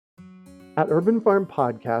At Urban Farm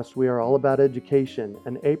Podcast, we are all about education,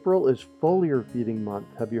 and April is foliar feeding month.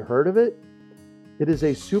 Have you heard of it? It is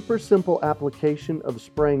a super simple application of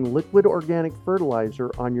spraying liquid organic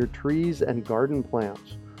fertilizer on your trees and garden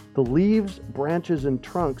plants. The leaves, branches, and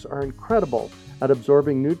trunks are incredible at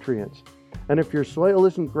absorbing nutrients. And if your soil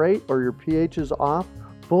isn't great or your pH is off,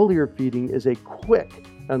 foliar feeding is a quick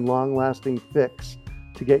and long-lasting fix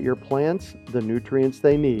to get your plants the nutrients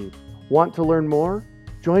they need. Want to learn more?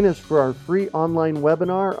 Join us for our free online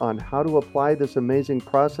webinar on how to apply this amazing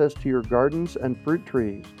process to your gardens and fruit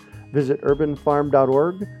trees. Visit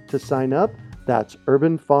urbanfarm.org to sign up. That's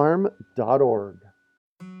urbanfarm.org.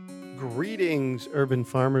 Greetings, urban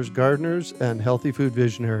farmers, gardeners, and healthy food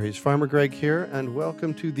visionaries. Farmer Greg here, and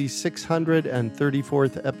welcome to the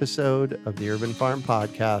 634th episode of the Urban Farm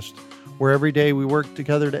Podcast, where every day we work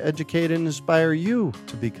together to educate and inspire you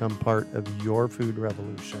to become part of your food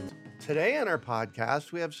revolution. Today on our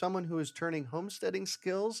podcast, we have someone who is turning homesteading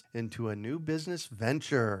skills into a new business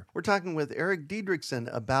venture. We're talking with Erik Diedrichsen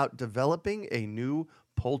about developing a new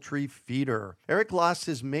poultry feeder. Erik lost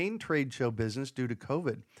his main trade show business due to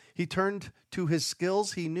COVID. He turned to his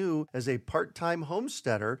skills he knew as a part-time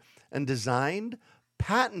homesteader and designed,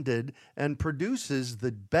 patented, and produces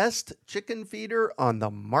the best chicken feeder on the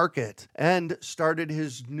market, and started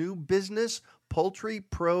his new business,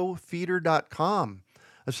 poultryprofeeder.com.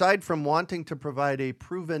 Aside from wanting to provide a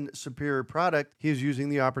proven superior product, he is using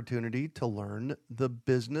the opportunity to learn the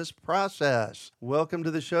business process. Welcome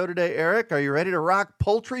to the show today, Erik. Are you ready to rock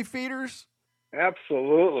poultry feeders?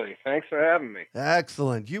 Absolutely. Thanks for having me.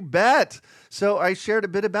 Excellent. You bet. So I shared a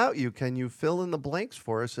bit about you. Can you fill in the blanks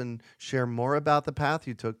for us and share more about the path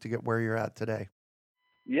you took to get where you're at today?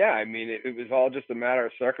 Yeah, I mean, it was all just a matter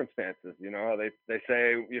of circumstances. You know, they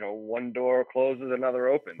say, one door closes, another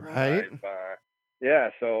opens. Right.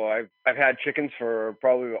 So I've had chickens for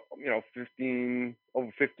probably,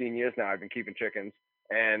 over 15 years now. I've been keeping chickens.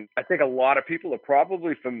 And I think a lot of people are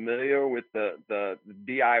probably familiar with the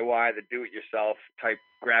DIY, the do-it-yourself type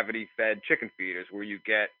gravity-fed chicken feeders, where you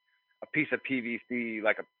get a piece of PVC,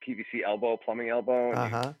 like a PVC elbow, plumbing elbow,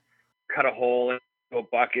 and you cut a hole into a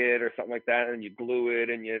bucket or something like that, and you glue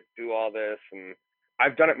it, and you do all this. And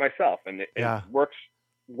I've done it myself, and it works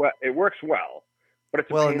well. It works well, but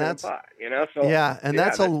it's a pain in the butt, So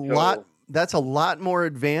that's a lot more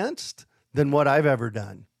advanced than what I've ever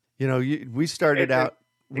done. We started out.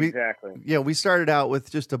 Exactly. We started out with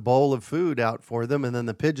just a bowl of food out for them, and then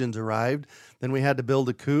the pigeons arrived. Then we had to build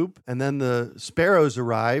a coop, and then the sparrows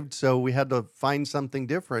arrived, so we had to find something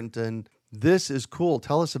different. And this is cool.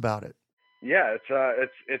 Tell us about it. Yeah, it's.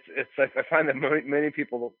 I find that many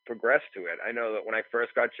people progress to it. I know that when I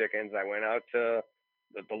first got chickens, I went out to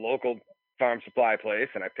the local farm supply place,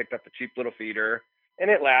 and I picked up a cheap little feeder. And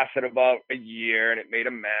it lasted about a year, and it made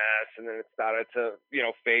a mess, and then it started to,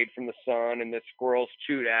 fade from the sun, and the squirrels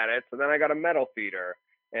chewed at it. So then I got a metal feeder,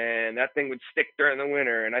 and that thing would stick during the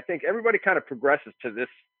winter. And I think everybody kind of progresses to this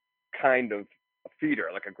kind of a feeder,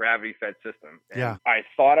 like a gravity-fed system. And I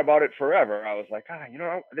thought about it forever. I was like,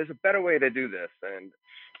 there's a better way to do this. And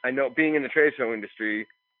I know, being in the trade show industry,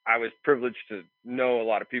 I was privileged to know a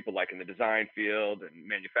lot of people, like in the design field and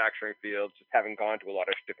manufacturing field, just having gone to a lot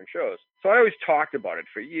of different shows. So I always talked about it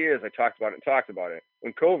for years. I talked about it.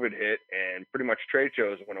 When COVID hit and pretty much trade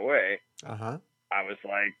shows went away, I was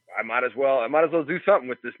like, I might as well do something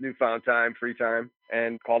with this newfound free time,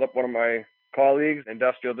 and called up one of my colleagues,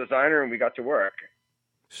 industrial designer, and we got to work.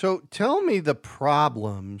 So tell me the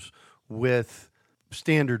problems with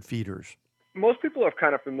standard feeders. Most people are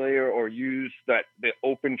kind of familiar or use the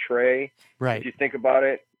open tray. Right. If you think about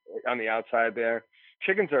it, on the outside there,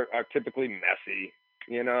 chickens are typically messy.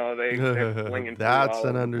 They're flinging. That's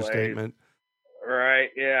an understatement.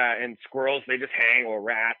 Right. Yeah. And squirrels, they just hang, or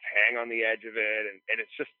rats hang on the edge of it. And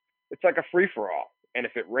it's like a free for all. And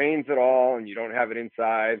if it rains at all and you don't have it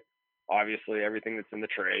inside, obviously everything that's in the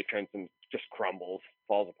tray just crumbles,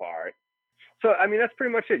 falls apart. So, I mean, that's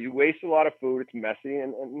pretty much it. You waste a lot of food. It's messy,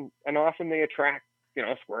 and often they attract,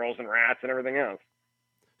 squirrels and rats and everything else.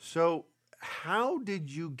 So how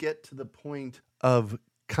did you get to the point of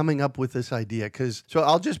coming up with this idea? So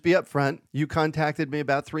I'll just be upfront. You contacted me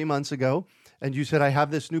about 3 months ago, and you said, I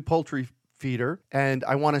have this new poultry feeder, and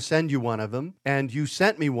I want to send you one of them. And you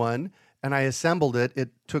sent me one, and I assembled it.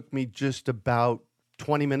 It took me just about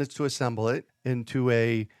 20 minutes to assemble it into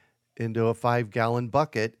a 5-gallon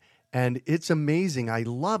bucket. And it's amazing. I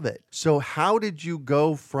love it. So how did you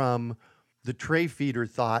go from the tray feeder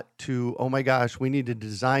thought to, oh my gosh, we need to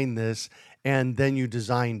design this, and then you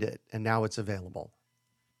designed it, and now it's available?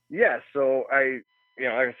 Yeah, so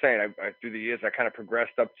like I was saying, I through the years, I kind of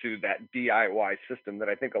progressed up to that DIY system that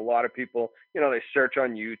I think a lot of people, they search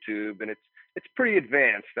on YouTube, and it's pretty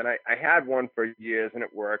advanced. And I had one for years and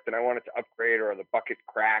it worked, and I wanted to upgrade, or the bucket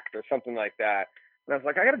cracked or something like that. And I was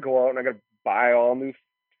like, I got to go out and I got to buy all new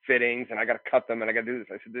fittings, and I got to cut them, and I got to do this.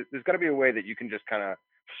 I said, there's got to be a way that you can just kind of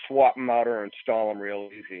swap them out or install them real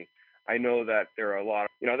easy. I know that there are a lot of,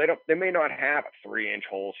 they may not have a 3-inch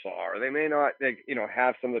hole saw, or they may not,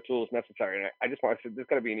 have some of the tools necessary. And I just want to say, there's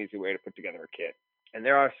got to be an easy way to put together a kit. And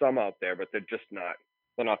there are some out there, but they're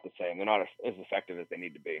not the same. They're not as effective as they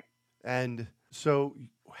need to be. And so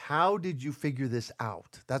how did you figure this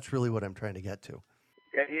out? That's really what I'm trying to get to.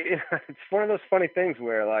 It's one of those funny things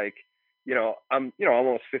where, like, I'm,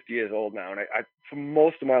 almost 50 years old now. And I for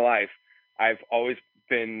most of my life, I've always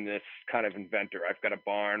been this kind of inventor. I've got a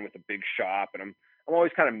barn with a big shop, and I'm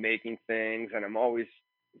always kind of making things, and I'm always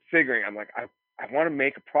figuring, I'm like, I want to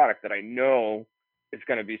make a product that I know is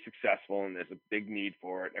going to be successful, and there's a big need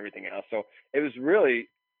for it and everything else. So it was really,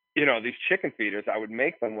 these chicken feeders, I would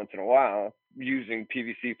make them once in a while using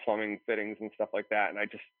PVC plumbing fittings and stuff like that. And I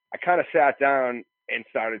kind of sat down and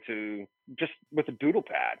started to just with a doodle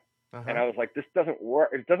pad. Uh-huh. And I was like, this doesn't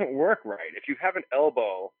work. It doesn't work right. If you have an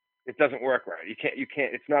elbow, it doesn't work right. You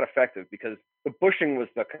can't, it's not effective, because the bushing was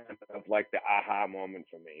the kind of like the aha moment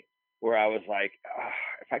for me, where I was like,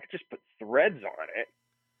 if I could just put threads on it,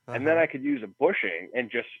 uh-huh. and then I could use a bushing,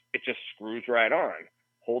 and it just screws right on,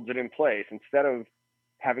 holds it in place, instead of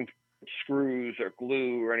having to put screws or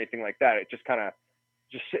glue or anything like that. It just kind of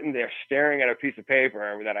just sitting there staring at a piece of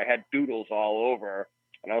paper that I had doodles all over.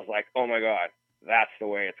 And I was like, oh my God, that's the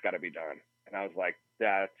way it's got to be done. And I was like,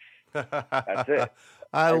 that's it.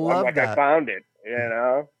 I love like, that. I found it,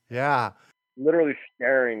 Yeah. Literally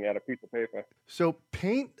staring at a piece of paper. So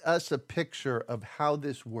paint us a picture of how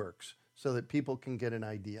this works so that people can get an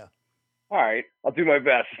idea. All right, I'll do my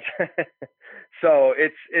best. So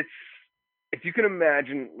it's if you can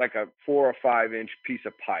imagine like a 4 or 5 inch piece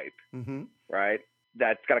of pipe, mm-hmm. right?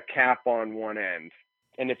 That's got a cap on one end.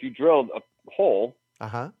 And if you drilled a hole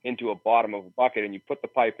uh-huh. into a bottom of a bucket, and you put the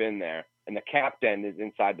pipe in there, and the capped end is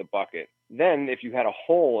inside the bucket, then if you had a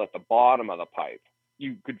hole at the bottom of the pipe,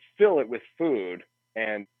 you could fill it with food,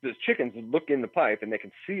 and the chickens look in the pipe and they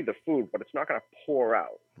can see the food, but it's not going to pour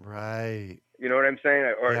out. Right. You know what I'm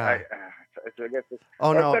saying? Or yeah. I guess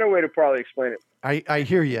a better way to probably explain it. I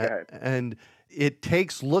hear you. And it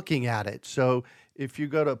takes looking at it. So if you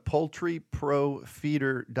go to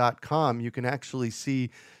poultryprofeeder.com, you can actually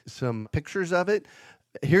see some pictures of it.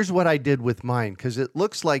 Here's what I did with mine, because it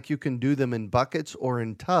looks like you can do them in buckets or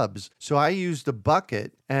in tubs. So I used a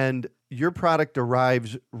bucket, and your product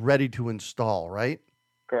arrives ready to install, right?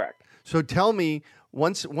 Correct. So tell me,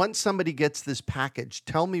 once somebody gets this package,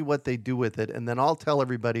 tell me what they do with it, and then I'll tell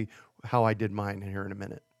everybody how I did mine here in a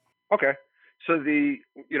minute. Okay. So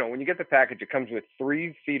when you get the package, it comes with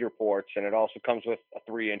 3 feeder ports, and it also comes with a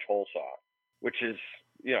 3-inch hole saw, which is,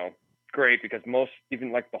 great, because most,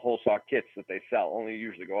 even like the hole saw kits that they sell, only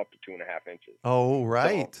usually go up to 2.5 inches. Oh,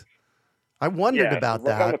 right. So, I wondered about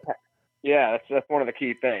that. That's one of the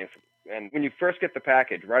key things. And when you first get the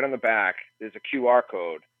package, right on the back, there's a QR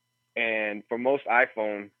code. And for most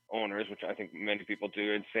iPhone owners, which I think many people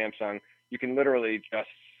do, and Samsung, you can literally just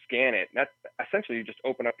scan it. And that's essentially, you just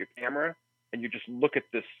open up your camera and you just look at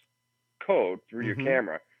this code through mm-hmm. your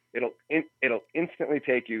camera. It'll instantly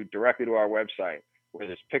take you directly to our website, where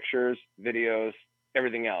there's pictures, videos,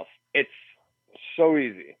 everything else. It's so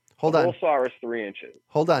easy. Hold on. The hole saw is 3 inches.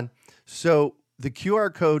 Hold on. So the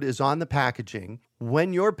QR code is on the packaging.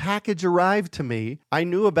 When your package arrived to me, I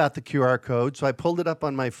knew about the QR code, so I pulled it up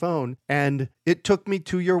on my phone, and it took me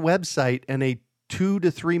to your website and a 2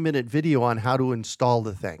 to 3 minute video on how to install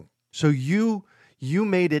the thing. So you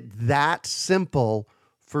made it that simple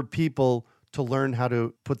for people to learn how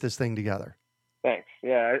to put this thing together. Thanks.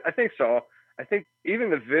 Yeah, I think so. I think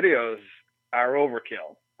even the videos are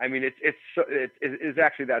overkill. I mean, it's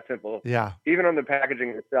actually that simple. Yeah. Even on the packaging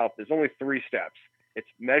itself, there's only 3 steps. It's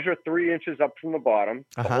measure 3 inches up from the bottom.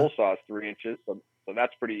 The uh-huh. hole saw is 3 inches, so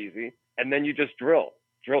that's pretty easy. And then you just drill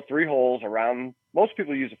 3 holes around. Most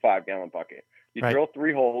people use a 5-gallon bucket. You right. drill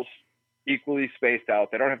 3 holes equally spaced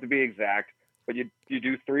out. They don't have to be exact, but you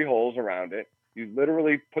do 3 holes around it. You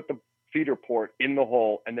literally put the feeder port in the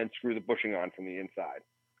hole and then screw the bushing on from the inside.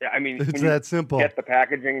 Yeah, I mean, it's that simple. Get the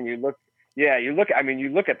packaging and you look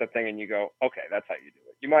at the thing and you go, okay, that's how you do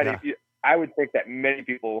it. You might, I would think that many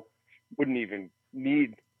people wouldn't even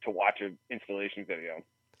need to watch an installation video.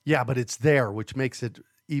 Yeah, but it's there, which makes it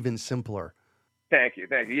even simpler. Thank you.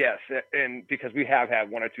 Yes, and because we have had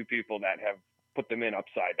 1 or 2 people that have put them in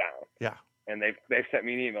upside down. Yeah. and they've sent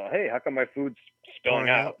me an email. Hey, how come my food's spilling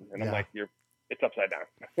out? And I'm like, it's upside down.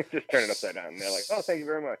 Just turn it upside down. And they're like, oh, thank you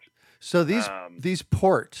very much. So these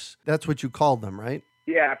ports, that's what you called them, right?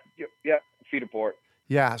 Yeah, feeder port.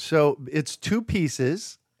 Yeah. So it's 2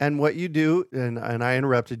 pieces. And what you do, and I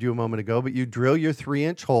interrupted you a moment ago, but you drill your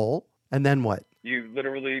 3-inch hole, and then what? You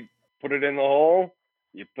literally put it in the hole.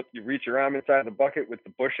 You reach your arm inside the bucket with the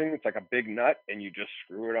bushing. It's like a big nut, and you just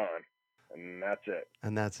screw it on, and that's it.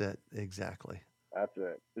 And that's it. Exactly. That's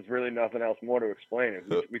it. There's really nothing else more to explain it.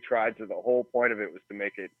 We tried to. The whole point of it was to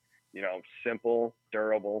make it, simple,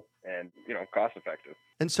 durable, and cost effective.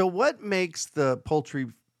 And so, what makes the Poultry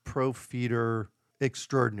Pro Feeder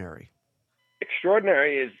extraordinary?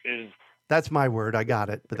 Extraordinary is that's my word. I got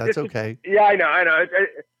it, but that's okay. Yeah, I know. I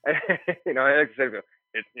like to say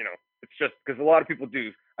it's just because a lot of people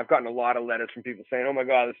do. I've gotten a lot of letters from people saying, "Oh my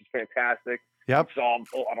God, this is fantastic. Yep, it solved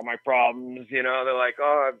a lot of my problems." They're like,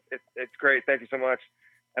 "Oh, it's great. Thank you so much."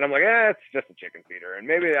 And I'm like, it's just a chicken feeder, and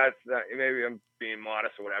maybe maybe I'm being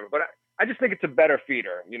modest or whatever, but I just think it's a better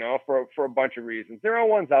feeder, for a bunch of reasons. There are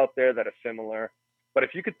ones out there that are similar, but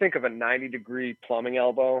if you could think of a 90-degree plumbing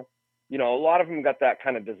elbow. A lot of them got that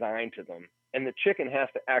kind of design to them, and the chicken has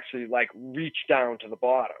to actually reach down to the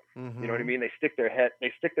bottom. Mm-hmm. You know what I mean? They stick their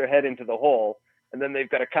head into the hole, and then they've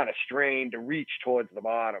got to kind of strain to reach towards the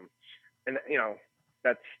bottom. And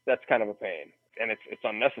that's kind of a pain, and it's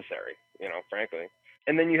unnecessary, frankly.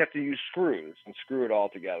 And then you have to use screws and screw it all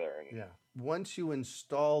together. And once you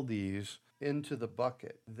install these into the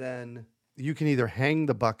bucket, then you can either hang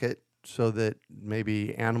the bucket so that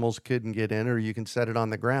maybe animals couldn't get in, or you can set it on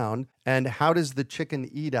the ground. And how does the chicken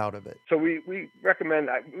eat out of it? So we recommend,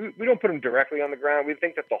 we don't put them directly on the ground. We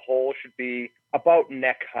think that the hole should be about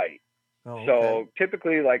neck height. Oh, okay. So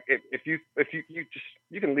typically, if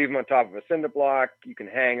you can leave them on top of a cinder block, you can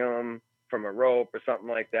hang them from a rope or something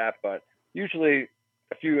like that. But usually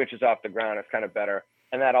a few inches off the ground is kind of better.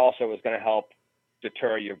 And that also is going to help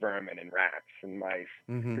deter your vermin and rats and mice.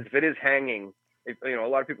 Mm-hmm. Because if it is hanging, a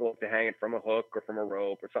lot of people like to hang it from a hook or from a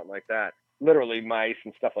rope or something like that. Literally, mice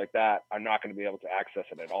and stuff like that are not going to be able to access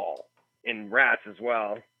it at all. In rats as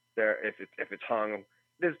well, if it's hung,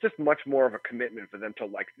 there's just much more of a commitment for them to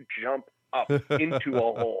jump up into a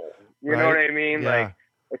hole. You know what I mean? Yeah.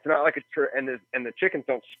 It's not like and the chickens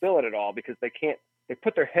don't spill it at all because they can't. They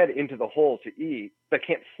put their head into the hole to eat. They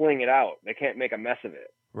can't fling it out. They can't make a mess of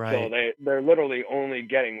it. Right. So they're literally only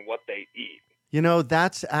getting what they eat.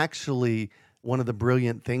 That's actually one of the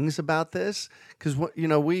brilliant things about this, because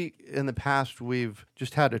we in the past we've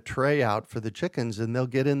just had a tray out for the chickens, and they'll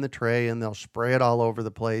get in the tray and they'll spray it all over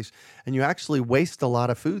the place, and you actually waste a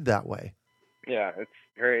lot of food that way. Yeah, it's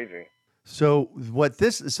crazy. So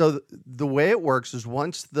the way it works is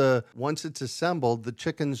once it's assembled, the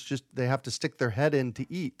chickens they have to stick their head in to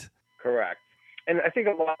eat. Correct. And I think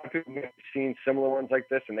a lot of people have seen similar ones like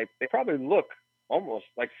this, and they probably look almost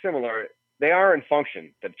like similar. They are in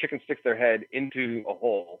function. The chicken sticks their head into a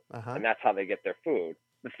hole, and that's how they get their food.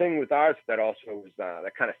 The thing with ours that also is that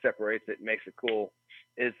kind of separates it and makes it cool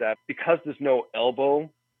is that because there's no elbow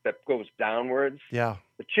that goes downwards, the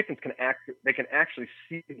chickens can actually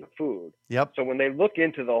see the food. Yep. So when they look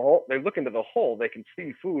into the hole, they can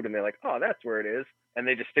see food, and they're like, oh, that's where it is, and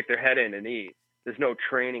they just stick their head in and eat. There's no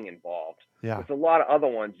training involved. Yeah. There's a lot of other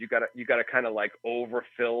ones. You gotta kind of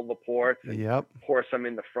overfill the ports and pour some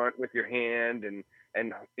in the front with your hand and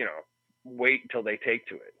wait until they take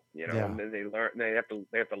to it. And then they learn. They have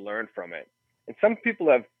to learn from it. And some people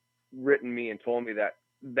have written me and told me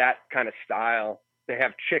that kind of style. They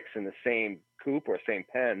have chicks in the same coop or same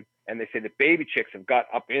pen, and they say the baby chicks have got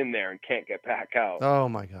up in there and can't get back out. Oh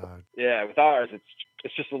my God. Yeah, with ours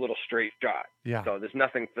it's just a little straight shot. Yeah. So there's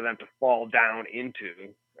nothing for them to fall down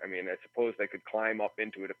into. I mean, I suppose they could climb up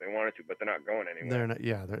into it if they wanted to, but they're not going anywhere.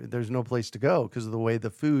 There's no place to go because of the way the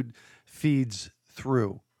food feeds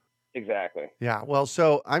through. Exactly. Yeah. Well,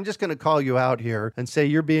 so I'm just going to call you out here and say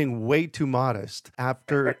you're being way too modest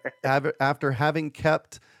after having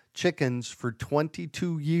kept chickens for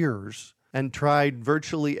 22 years and tried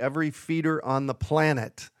virtually every feeder on the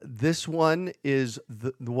planet. This one is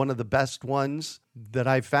one of the best ones that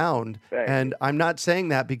I found. Thanks. And I'm not saying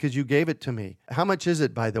that because you gave it to me. How much is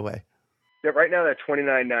it, by the way? Yeah, right now they're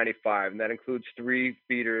 $29.95, and that includes 3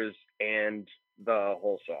 feeders and the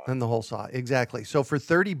whole saw. And the whole saw, exactly. So for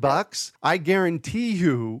 $30, I guarantee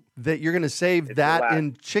you that you're going to save that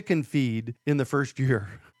in chicken feed in the first year.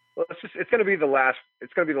 Well, it's going to be the last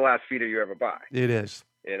feeder you ever buy. It is.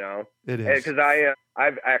 It is. Because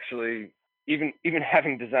I've actually, even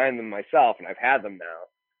having designed them myself, and I've had them now,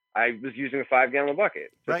 I was using a 5-gallon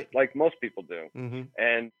bucket, just like most people do. Mm-hmm.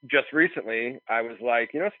 And just recently, I was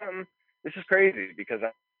like, you know something? this is crazy because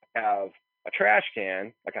I have a trash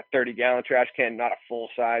can, like a 30-gallon trash can, not a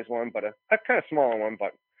full-size one, but a kind of smaller one,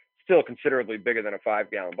 but still considerably bigger than a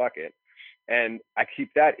 5-gallon bucket. And I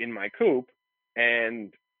keep that in my coop,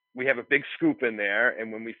 and we have a big scoop in there.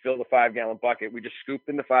 And when we fill the 5-gallon bucket, we just scoop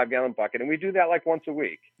in the 5-gallon bucket, and we do that like once a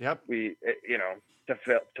week. Yep. To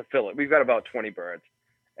fill it. We've got about 20 birds.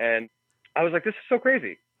 And I was like, this is so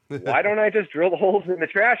crazy. Why don't I just drill the holes in the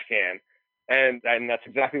trash can? And that's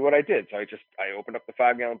exactly what I did. So I opened up the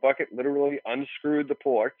 5-gallon bucket, literally unscrewed the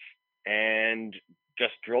ports, and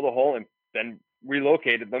just drilled a hole, and then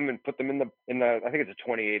relocated them and put them in the I think it's a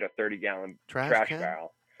 28 or 30-gallon trash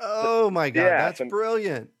barrel. Oh my God, that's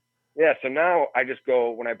brilliant. Yeah, so now I just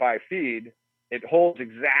go, when I buy feed, it holds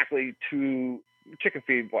exactly 2 chicken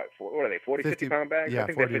feed, what are they, 40, 50 pound bags? Yeah, I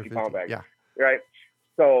think they're 50 pound bags. Yeah. Right?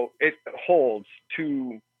 So it holds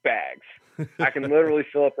 2 bags. I can literally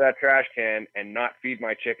fill up that trash can and not feed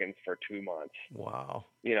my chickens for 2 months. Wow.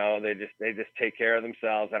 They just take care of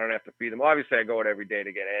themselves. I don't have to feed them. Obviously, I go out every day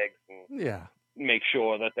to get eggs and make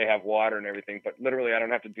sure that they have water and everything. But literally, I don't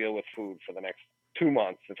have to deal with food for the next 2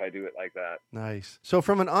 months if I do it like that. Nice. So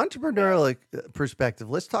from an entrepreneurial perspective,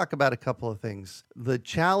 let's talk about a couple of things. The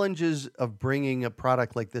challenges of bringing a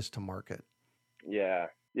product like this to market. Yeah,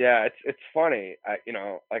 it's funny.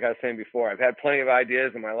 Like I was saying before, I've had plenty of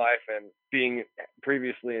ideas in my life, and being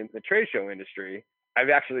previously in the trade show industry, I've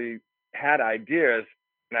actually had ideas,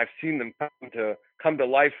 and I've seen them come to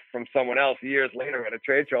life from someone else years later at a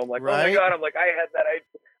trade show. I'm like, right? Oh my God! I'm like, I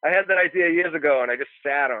had that idea years ago, and I just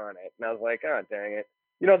sat on it, and I was like, oh dang it.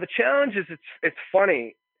 The challenge is it's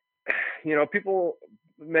funny.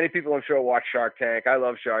 Many people I'm sure watch Shark Tank. I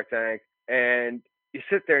love Shark Tank, and you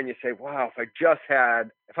sit there and you say, wow,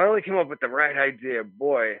 if I only came up with the right idea,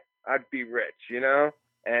 boy, I'd be rich,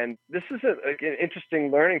 And this is an interesting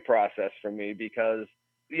learning process for me because,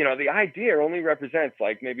 the idea only represents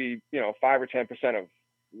like maybe, 5 or 10% of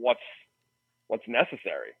what's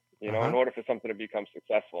necessary, in order for something to become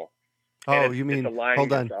successful. Oh, you mean,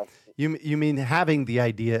 hold on. You mean having the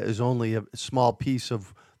idea is only a small piece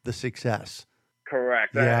of the success.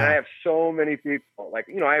 Correct. Yeah. And I have so many people, like,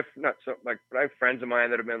 I have friends of mine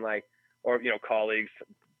that have been like, or, colleagues,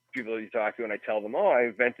 people you talk to, and I tell them, oh, I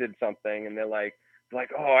invented something. And they're like,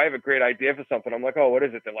 oh, I have a great idea for something. I'm like, oh, what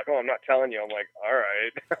is it? They're like, oh, I'm not telling you. I'm like, all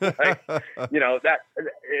right.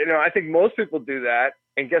 I think most people do that.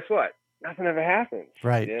 And guess what? Nothing ever happens.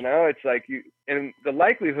 Right. It's like and the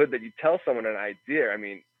likelihood that you tell someone an idea, I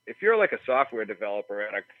mean, if you're like a software developer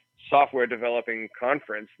at a software developing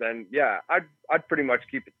conference, then yeah, I'd pretty much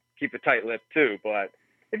keep a tight lip too. But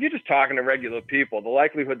if you're just talking to regular people, the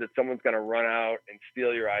likelihood that someone's going to run out and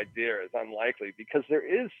steal your idea is unlikely because there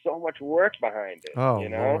is so much work behind it. Oh,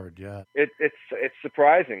 Lord, yeah. It's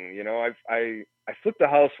surprising. I flipped a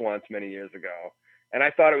house once many years ago, and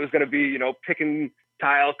I thought it was going to be, picking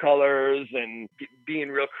tile colors and being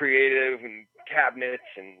real creative and cabinets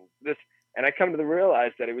and this. And I come to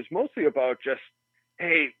realize that it was mostly about just,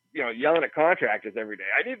 hey, yelling at contractors every day.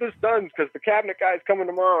 I need this done because the cabinet guy's coming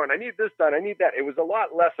tomorrow, and I need this done. I need that. It was a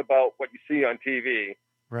lot less about what you see on TV,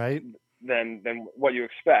 right, than what you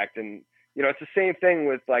expect. And it's the same thing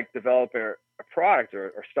with like developing a product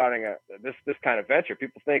or starting this kind of venture.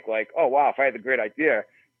 People think like, oh wow, if I had the great idea,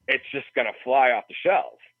 it's just gonna fly off the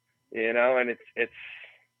shelves, And it's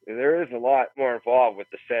there is a lot more involved with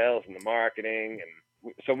the sales and the marketing,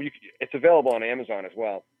 and so it's available on Amazon as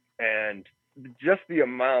well. And just the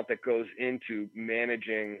amount that goes into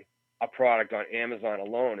managing a product on Amazon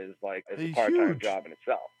alone is like a part-time job in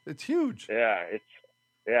itself. It's huge. Yeah.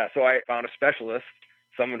 So I found a specialist,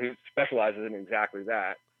 someone who specializes in exactly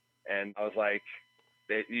that. And I was like,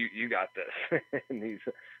 you got this. And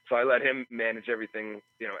so I let him manage everything,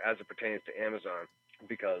 as it pertains to Amazon,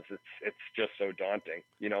 because it's just so daunting.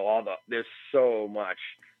 There's so much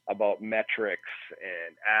about metrics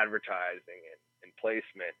and advertising and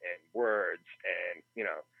placement and words and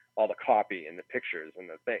all the copy and the pictures and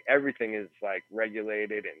the thing. Everything is like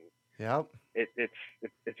regulated, and it's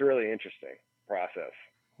a really interesting process.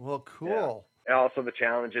 Well, cool. Yeah. And also the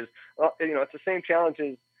challenges. Well, it's the same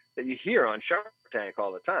challenges that you hear on Shark Tank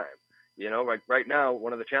all the time. Like right now,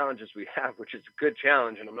 one of the challenges we have, which is a good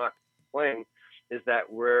challenge, and I'm not complaining, is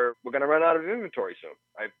that we're going to run out of inventory soon.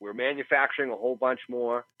 We're manufacturing a whole bunch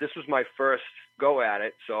more. This was my first go at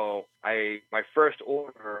it. So my first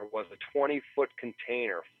order was a 20-foot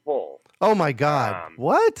container full. Oh my God.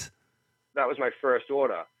 What? That was my first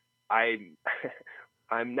order. I'm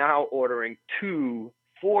now ordering 2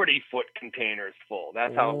 40-foot containers full.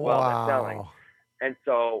 That's how well they're selling. And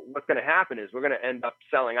so what's going to happen is we're going to end up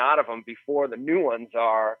selling out of them before the new ones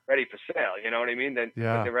are ready for sale. You know what I mean? Then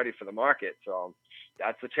they're ready for the market. So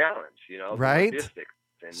that's the challenge, the logistics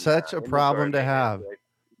and such a problem to have.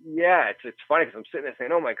 Yeah, it's funny because I'm sitting there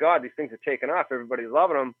saying, "Oh my God, these things are taking off. Everybody's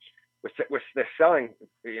loving them. They're selling,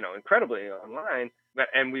 incredibly online."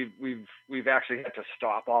 And we've actually had to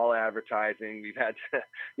stop all advertising. We've had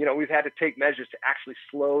to take measures to actually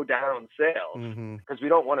slow down sales because we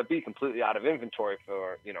don't want to be completely out of inventory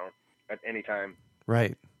for at any time.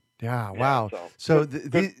 Right. Yeah. Wow. So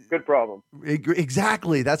good problem.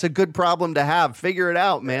 Exactly. That's a good problem to have. Figure it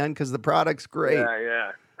out, man, because the product's great.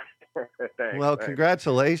 Yeah. Thanks, well, thanks.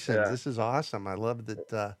 Congratulations. Yeah. This is awesome. I love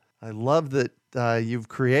that you've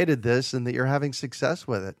created this and that you're having success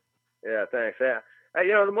with it. Yeah, thanks. Yeah.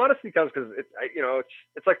 The modesty comes because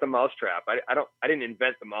it's like the mousetrap. I didn't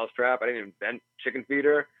invent the mousetrap. I didn't invent chicken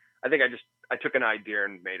feeder. I think I took an idea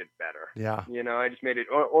and made it better. Yeah. I just made it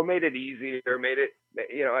or made it easier, made it,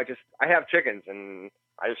 I have chickens and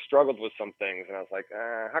I struggled with some things and I was like,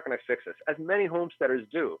 how can I fix this? As many homesteaders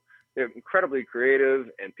do. They're incredibly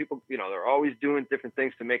creative and people, they're always doing different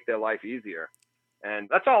things to make their life easier. And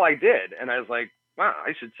that's all I did. And I was like, wow,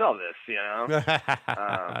 I should sell this,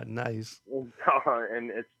 Nice.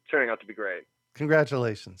 And it's turning out to be great.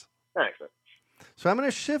 Congratulations. Thanks. So I'm going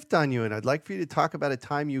to shift on you, and I'd like for you to talk about a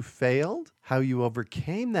time you failed, how you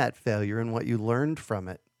overcame that failure, and what you learned from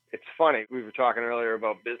it. It's funny. We were talking earlier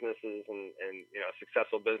about businesses and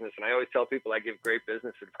successful business, and I always tell people I give great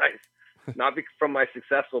business advice, not from my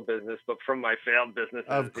successful business, but from my failed businesses.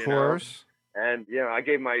 Of course. And I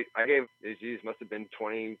gave must have been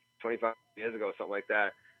 20, 25 years ago, something like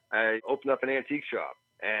that. I opened up an antique shop,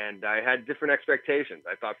 and I had different expectations.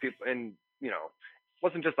 I thought people, and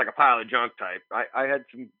wasn't just like a pile of junk type. I had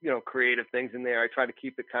some, creative things in there. I tried to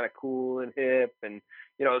keep it kind of cool and hip, and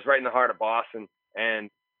it was right in the heart of Boston. And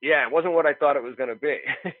yeah, it wasn't what I thought it was going to be.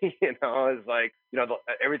 It was like,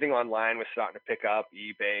 everything online was starting to pick up,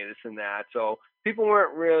 eBay, this and that. So people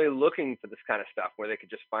weren't really looking for this kind of stuff where they could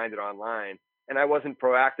just find it online. And I wasn't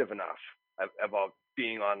proactive enough about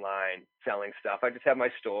being online, selling stuff. I just had my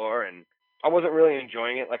store and I wasn't really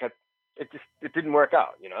enjoying it. Like it didn't work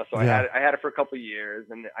out, So yeah. I had it for a couple of years,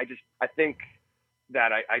 and I think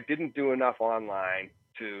that I didn't do enough online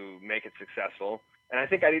to make it successful. And I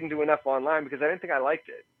think I didn't do enough online because I didn't think I liked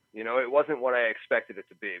it. It wasn't what I expected it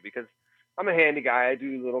to be because I'm a handy guy. I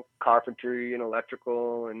do little carpentry and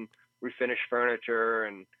electrical and refinish furniture.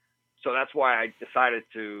 And so that's why I decided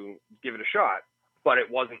to give it a shot. But it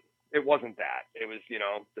wasn't that. It was,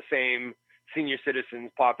 the same senior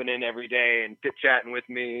citizens popping in every day and chit chatting with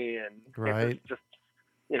me. And right. It was just,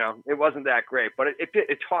 it wasn't that great, but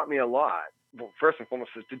it taught me a lot. Well, first and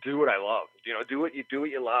foremost is to do what I love, do what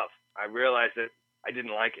you love. I realized that I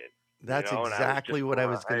didn't like it. That's exactly what I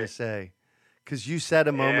was going to say. Because you said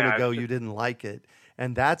a moment ago you didn't like it.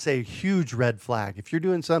 And that's a huge red flag. If you're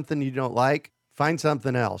doing something you don't like, find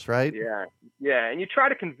something else, right? Yeah. Yeah. And you try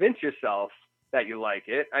to convince yourself that you like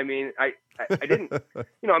it. I mean, I didn't,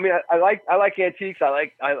 I like antiques.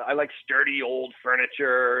 I like sturdy old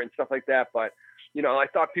furniture and stuff like that. But, I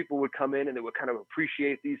thought people would come in and they would kind of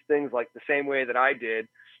appreciate these things like the same way that I did.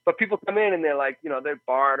 But people come in and they're like, they're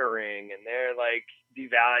bartering and they're like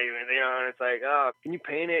devaluing, and it's like, oh, can you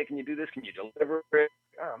paint it? Can you do this? Can you deliver it?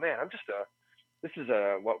 Oh man, this is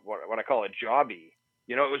what I call a jobby.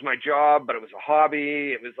 It was my job, but it was a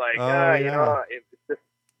hobby. It was like, it's just,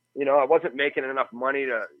 I wasn't making enough money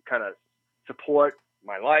to kind of support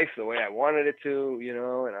my life the way I wanted it to,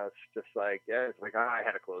 and I was just like, it's like, I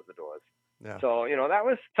had to close the doors. Yeah. So, that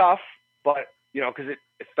was tough, but, because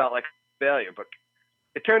it felt like a failure, but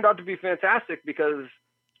it turned out to be fantastic because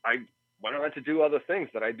I went on to do other things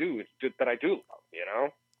that I do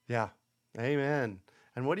love, Yeah. Amen.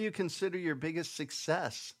 And what do you consider your biggest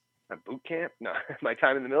success? A boot camp? No, my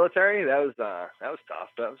time in the military, that was tough.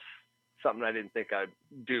 That was something I didn't think I'd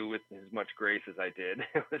do with as much grace as I did.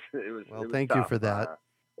 It was thank tough. you for that.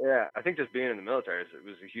 Yeah, I think just being in the military it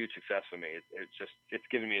was a huge success for me. It's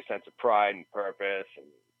given me a sense of pride and purpose, and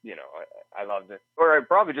I loved it. Or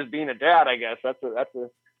probably just being a dad, I guess. I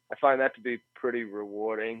find that to be pretty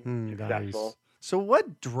rewarding, successful. Nice. So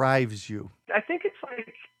what drives you? I think it's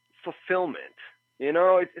like fulfillment.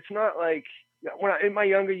 It's not like in my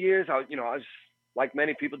younger years, I was like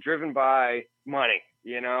many people driven by money.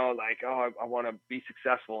 Like, oh, I want to be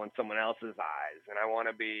successful in someone else's eyes, and I want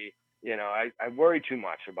to be. I worry too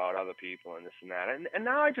much about other people and this and that. And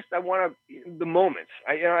now I want the moments.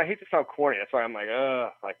 I hate to sound corny. That's why I'm like,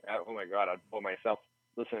 oh my God, I'd blow myself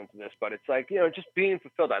listening to this. But it's like, just being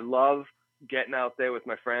fulfilled. I love getting out there with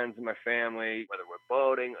my friends and my family, whether we're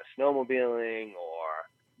boating or snowmobiling or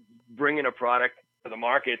bringing a product to the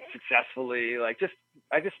market successfully. Like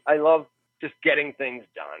I love just getting things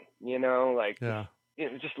done, like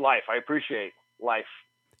just life. I appreciate life.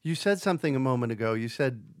 You said something a moment ago. You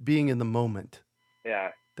said being in the moment. Yeah.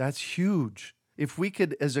 That's huge. If we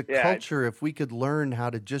could, as a culture, if we could learn how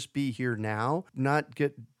to just be here now, not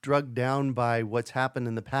get drugged down by what's happened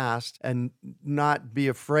in the past and not be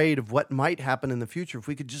afraid of what might happen in the future, if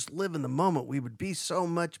we could just live in the moment, we would be so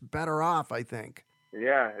much better off, I think.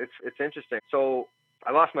 Yeah, it's interesting. So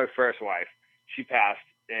I lost my first wife. She passed,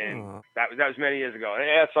 and that was many years ago. And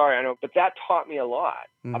yeah, sorry, I know, but that taught me a lot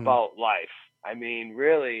about life. I mean,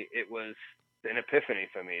 really, it was an epiphany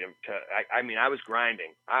for me. I was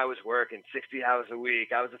grinding. I was working 60 hours a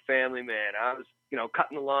week. I was a family man. I was,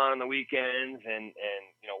 cutting the lawn on the weekends and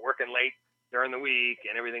working late during the week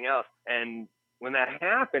and everything else. And when that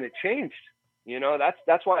happened, it changed.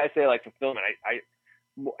 That's why I say like fulfillment.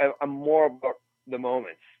 I'm more about the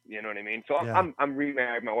moments. You know what I mean? So I'm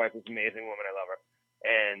remarried. My wife is an amazing woman. I love her.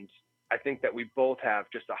 And I think that we both have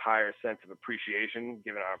just a higher sense of appreciation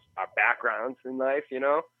given our backgrounds in life,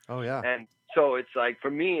 Oh yeah. And so it's like,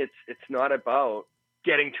 for me, it's not about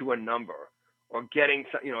getting to a number or getting,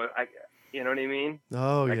 you know what I mean?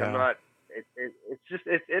 Oh like yeah. I'm not,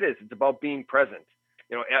 it's about being present.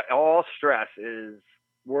 All stress is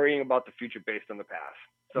worrying about the future based on the past.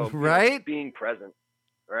 So right? Being present,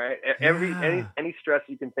 right? Yeah. Any stress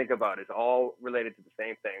you can think about is all related to the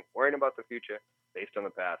same thing. Worrying about the future based on the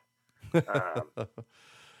past.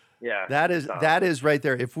 Yeah, that is right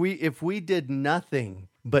there. If we did nothing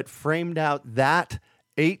but framed out that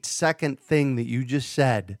 8-second thing that you just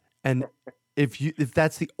said, and if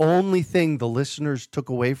that's the only thing the listeners took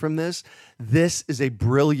away from this is a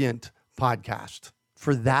brilliant podcast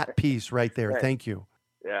for that piece right there. Right. Thank you.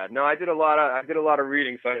 Yeah, no, I did a lot of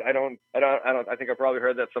reading, so I think I probably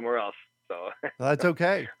heard that somewhere else. So Well, that's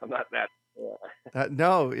okay. I'm not that.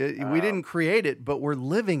 Yeah. We didn't create it, but we're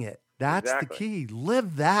living it. That's exactly. the key.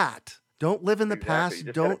 Live that. Don't live in the past.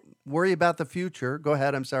 Don't worry about the future. Go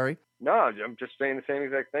ahead. I'm sorry. No, I'm just saying the same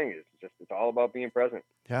exact thing. It's all about being present.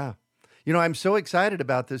 Yeah. I'm so excited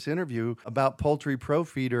about this interview about Poultry Pro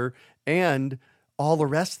Feeder and all the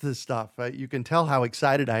rest of the stuff. You can tell how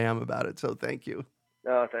excited I am about it. So thank you.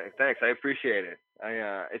 No, thanks. I appreciate it.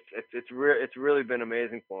 It's really been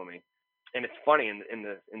amazing for me. And it's funny in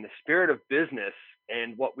the spirit of business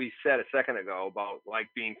and what we said a second ago about like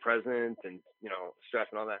being present and stress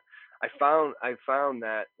and all that. I found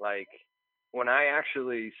that like when I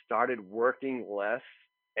actually started working less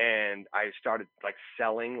and I started like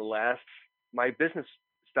selling less, my business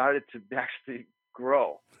started to actually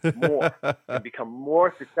grow more and become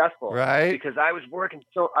more successful. Right. Because I was working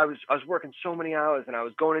I was working so many hours, and I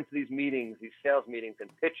was going into these meetings, these sales meetings, and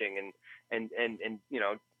pitching and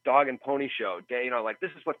dog and pony show day, like this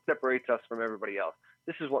is what separates us from everybody else.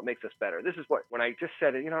 This is what makes us better. This is what, when I just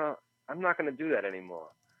said it, I'm not going to do that anymore.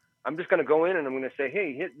 I'm just going to go in and I'm going to say,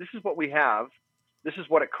 hey, this is what we have. This is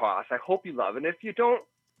what it costs. I hope you love it. And if you don't,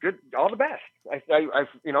 good, all the best.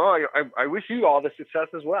 I wish you all the success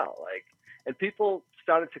as well. Like, and people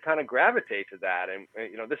started to kind of gravitate to that. And,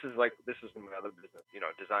 this is my other business,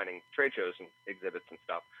 designing trade shows and exhibits and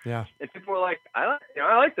stuff. Yeah. And people were like, I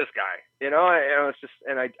like this guy,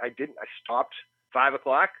 I stopped 5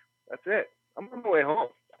 o'clock. That's it. I'm on my way home.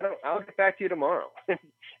 I'll get back to you tomorrow.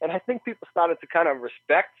 And I think people started to kind of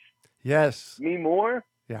respect me more.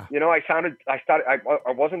 Yeah.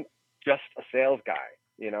 I wasn't just a sales guy,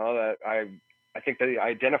 that I think that they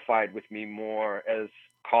identified with me more as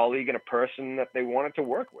a colleague and a person that they wanted to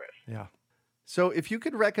work with. Yeah. So if you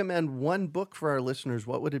could recommend one book for our listeners,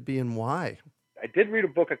 what would it be and why? I did read a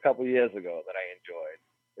book a couple years ago that I enjoyed.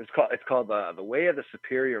 It's called The Way of the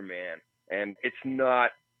Superior Man. And it's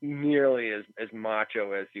not nearly as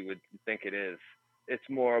macho as you would think it is. It's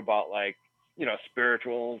more about like,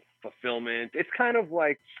 spiritual fulfillment. It's kind of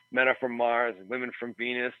like Men Are From Mars, Women From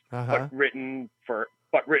Venus, but written for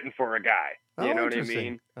a guy. You know what I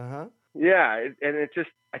mean? Yeah. And it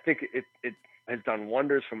just, I think it has done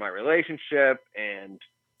wonders for my relationship and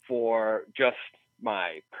for just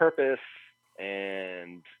my purpose.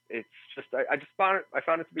 And it's just, I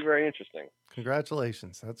found it to be very interesting.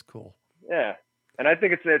 Congratulations. That's cool. Yeah. And I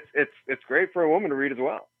think it's great for a woman to read as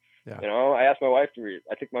well. Yeah. I asked my wife to read.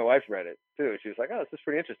 I think my wife read it too. She was like, "Oh, this is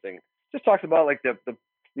pretty interesting." Just talks about like the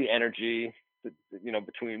energy,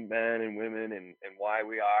 between men and women, and why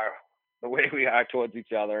we are the way we are towards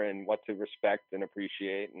each other, and what to respect and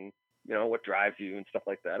appreciate, and what drives you and stuff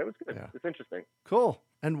like that. It was good. Yeah. It's interesting. Cool.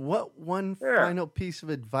 And what one final piece of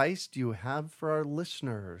advice do you have for our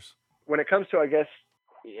listeners? When it comes to, I guess,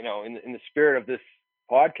 in the spirit of this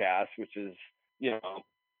podcast, which is,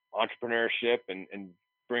 entrepreneurship and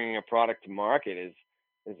bringing a product to market is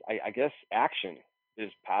I guess action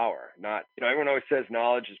is power. Not, everyone always says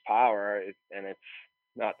knowledge is power, and it's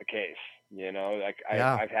not the case. Like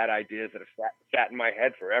Yeah. I've had ideas that have sat in my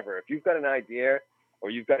head forever. If you've got an idea or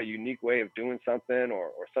you've got a unique way of doing something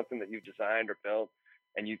or something that you've designed or built,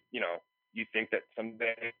 and you think that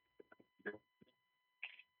someday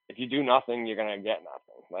if you do nothing, you're going to get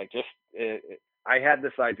nothing. Like I had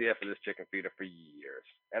this idea for this chicken feeder for years,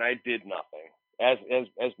 and I did nothing, as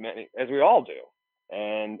we all do.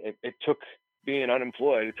 And it took being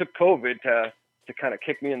unemployed. It took COVID to kind of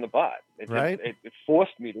kick me in the butt. It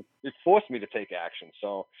forced me to take action.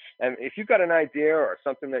 So, and if you've got an idea or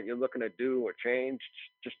something that you're looking to do or change,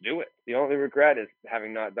 just do it. The only regret is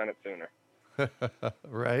having not done it sooner.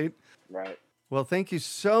 Right. Well, thank you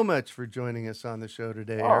so much for joining us on the show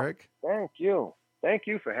today, Erik. Thank you. Thank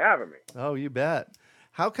you for having me. Oh, you bet.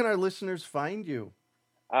 How can our listeners find you?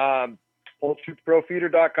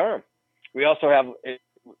 PoultryProFeeder.com. We also have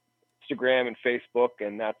Instagram and Facebook,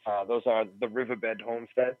 and that's those are the Riverbend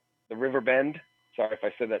Homestead. The Riverbend. Sorry if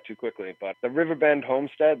I said that too quickly, but the Riverbend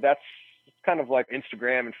Homestead. That's kind of like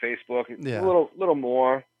Instagram and Facebook. Yeah. A little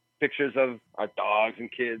more pictures of our dogs and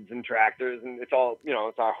kids and tractors, and it's all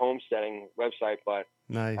it's our homesteading website. But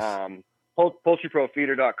nice.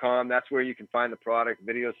 PoultryProFeeder.com. That's where you can find the product,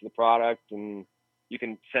 videos of the product, and you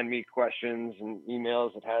can send me questions and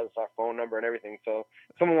emails. It has our phone number and everything. So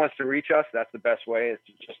if someone wants to reach us, that's the best way, is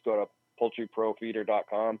to just go to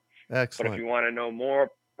PoultryProFeeder.com. Excellent. But if you want to know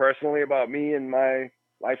more personally about me and my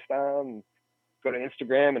lifestyle, go to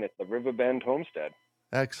Instagram, and it's the Riverbend Homestead.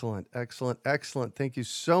 Excellent. Thank you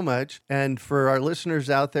so much. And for our listeners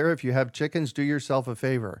out there, if you have chickens, do yourself a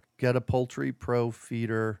favor. Get a Poultry Pro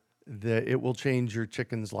feeder. It will change your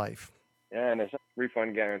chicken's life. Yeah, and it's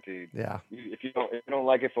refund guaranteed. Yeah. If you don't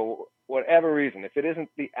like it for whatever reason, if it isn't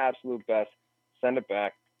the absolute best, send it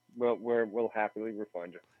back. We'll happily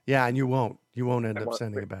refund you. Yeah, and you won't end up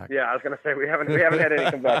sending it back. Yeah, I was going to say we haven't had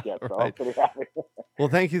any come back yet, so Right. I'm pretty happy. Well,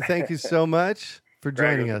 thank you so much for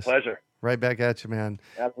joining us. Pleasure. Right back at you, man.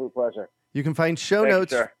 Absolute pleasure. You can find show Thank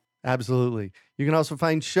notes. You, sir. Absolutely. You can also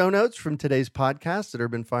find show notes from today's podcast at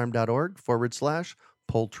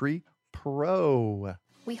urbanfarm.org/Poultry Pro.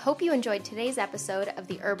 We hope you enjoyed today's episode of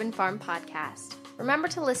the Urban Farm Podcast. Remember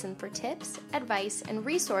to listen for tips, advice, and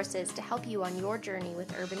resources to help you on your journey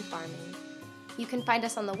with urban farming. You can find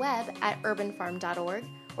us on the web at urbanfarm.org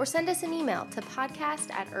or send us an email to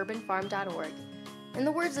podcast@urbanfarm.org. In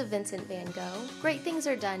the words of Vincent van Gogh, great things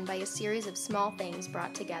are done by a series of small things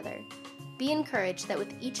brought together. Be encouraged that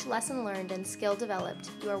with each lesson learned and skill developed,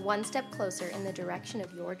 you are one step closer in the direction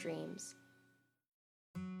of your dreams.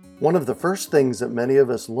 One of the first things that many of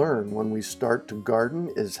us learn when we start to garden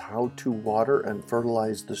is how to water and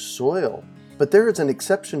fertilize the soil. But there is an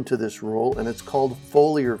exception to this rule, and it's called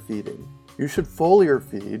foliar feeding. You should foliar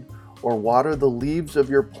feed or water the leaves of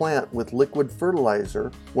your plant with liquid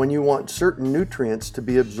fertilizer when you want certain nutrients to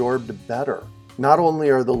be absorbed better. Not only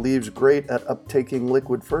are the leaves great at uptaking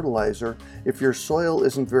liquid fertilizer, if your soil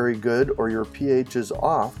isn't very good or your pH is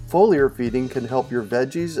off, foliar feeding can help your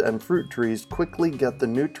veggies and fruit trees quickly get the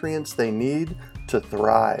nutrients they need to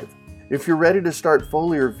thrive. If you're ready to start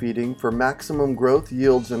foliar feeding for maximum growth,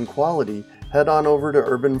 yields, and quality, head on over to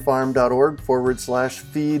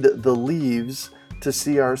urbanfarm.org/feed the leaves to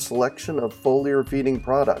see our selection of foliar feeding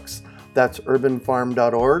products. That's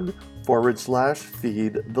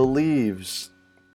urbanfarm.org/feed the leaves.